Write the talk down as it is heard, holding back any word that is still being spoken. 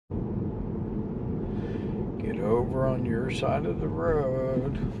over on your side of the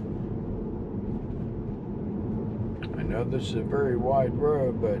road. I know this is a very wide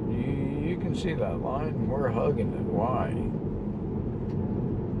road, but you can see that line. We're hugging it. Why?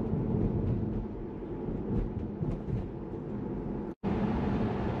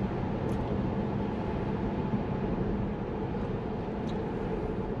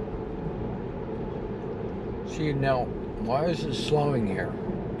 See, now, why is it slowing here?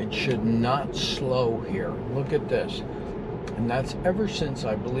 It should not slow here. Look at this. And that's ever since,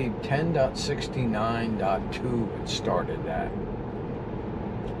 I believe, 10.69.2 it started that.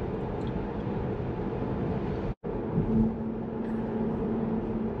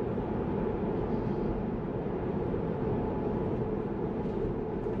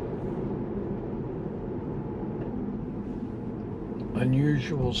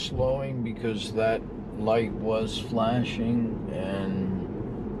 Unusual slowing because that light was flashing and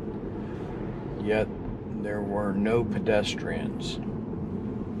yet there were no pedestrians.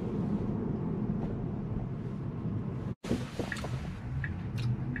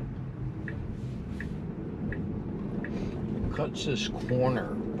 Cuts this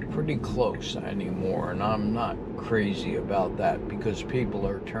corner pretty close anymore, and I'm not crazy about that because people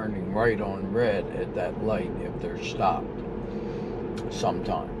are turning right on red at that light if they're stopped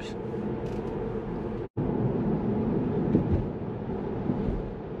sometimes.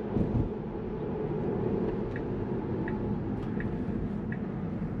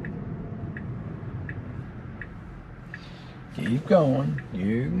 Keep going.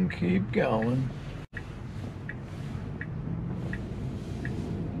 You can keep going.